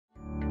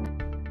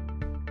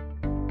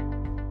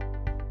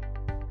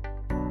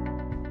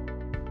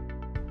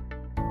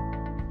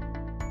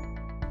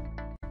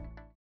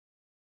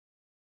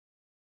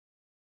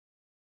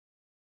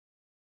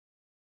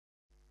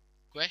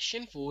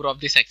Question 4 of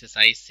this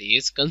exercise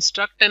says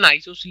construct an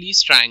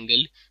isosceles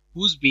triangle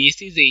whose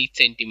base is 8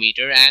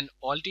 cm and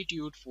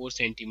altitude 4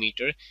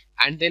 cm,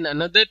 and then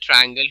another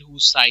triangle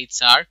whose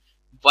sides are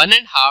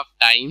 1.5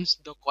 times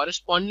the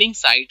corresponding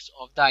sides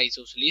of the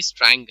isosceles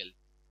triangle.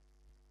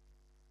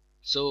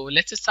 So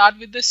let's start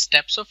with the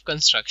steps of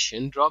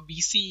construction. Draw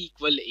BC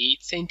equal 8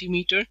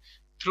 cm.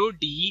 Through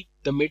D,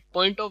 the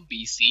midpoint of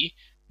BC.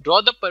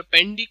 Draw the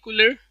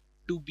perpendicular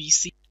to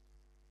BC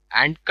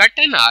and cut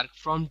an arc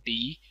from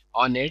D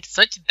on it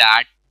such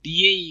that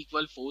DA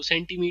equal 4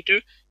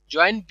 cm.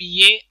 Join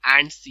BA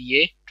and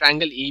CA,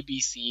 triangle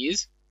ABC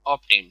is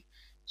obtained.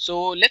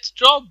 So let's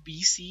draw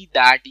BC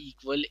that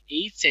equal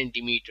 8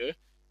 cm.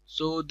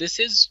 So this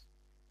is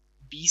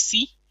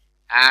BC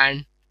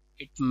and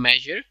it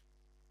measure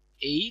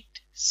 8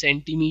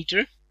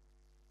 cm.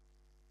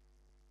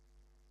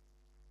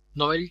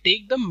 Now we'll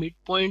take the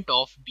midpoint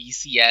of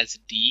BC as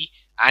D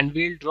and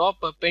we'll draw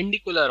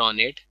perpendicular on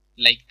it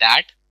like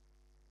that.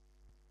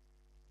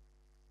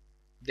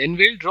 Then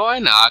we'll draw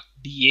an arc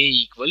DA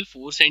equal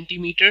 4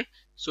 cm.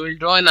 So we'll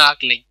draw an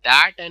arc like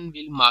that and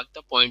we'll mark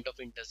the point of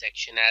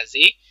intersection as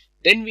A.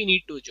 Then we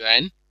need to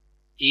join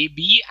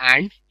AB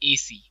and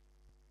AC.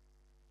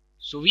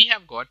 So we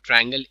have got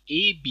triangle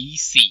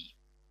ABC.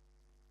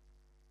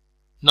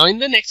 Now in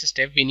the next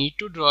step we need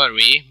to draw a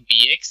ray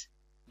BX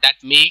that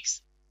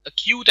makes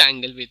acute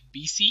angle with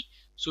BC.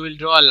 So we'll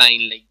draw a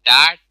line like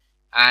that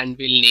and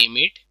we'll name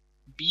it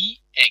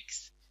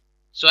BX.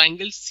 So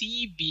angle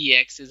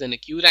CBX is an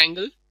acute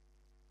angle.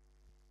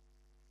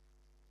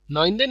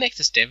 Now in the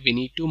next step we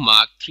need to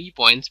mark 3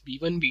 points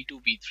B1,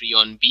 B2, B3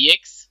 on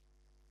BX.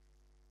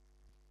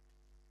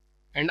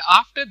 And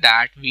after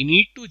that we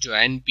need to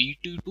join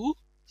B2 to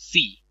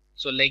C.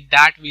 So like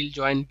that we'll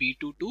join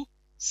B2 to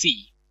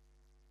C.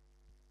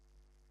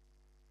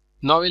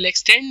 Now we'll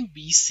extend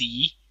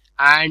BC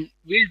and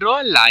we'll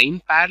draw a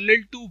line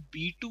parallel to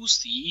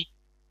B2C.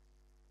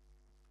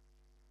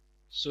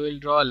 So we'll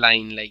draw a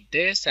line like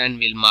this and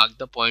we'll mark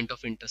the point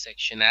of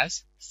intersection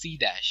as C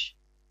dash.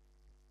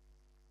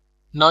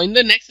 Now in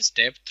the next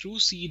step, through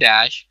C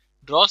dash,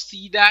 draw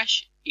C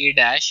dash A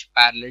dash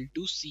parallel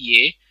to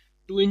CA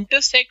to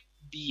intersect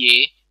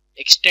BA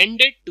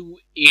extended to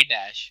A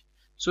dash.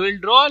 So we'll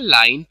draw a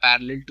line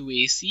parallel to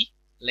AC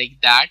like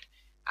that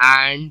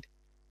and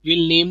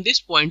we'll name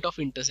this point of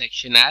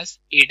intersection as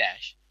A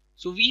dash.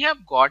 So we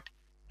have got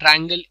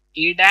triangle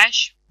A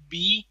dash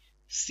B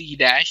C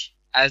dash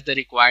as the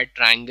required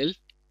triangle.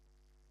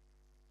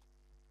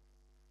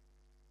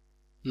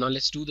 Now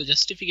let's do the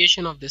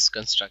justification of this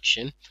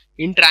construction.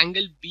 In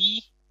triangle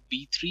B,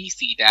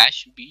 B3C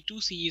dash,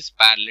 B2C is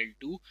parallel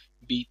to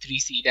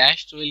B3C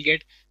dash. So we'll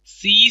get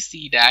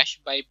CC dash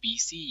by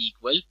BC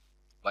equal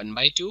 1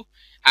 by 2.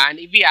 And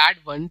if we add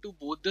 1 to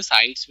both the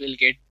sides, we'll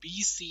get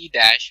BC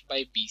dash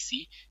by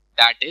BC,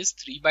 that is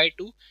 3 by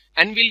 2.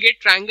 And we'll get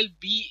triangle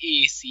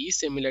BAC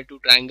similar to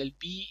triangle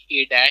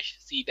BA dash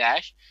C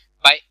dash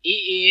by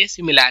AAA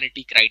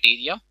similarity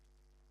criteria.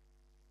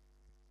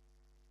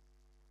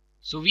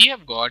 So we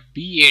have got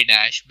BA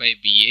dash by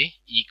BA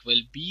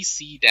equal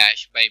BC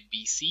dash by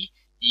BC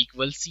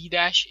equal C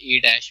dash A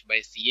dash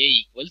by CA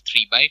equal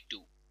 3 by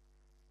 2.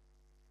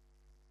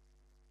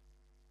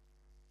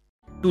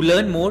 To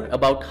learn more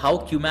about how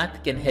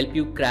QMath can help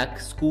you crack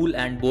school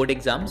and board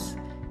exams,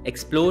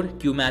 explore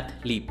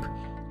QMath Leap,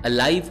 a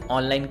live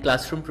online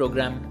classroom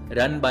program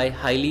run by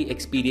highly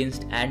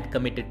experienced and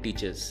committed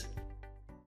teachers.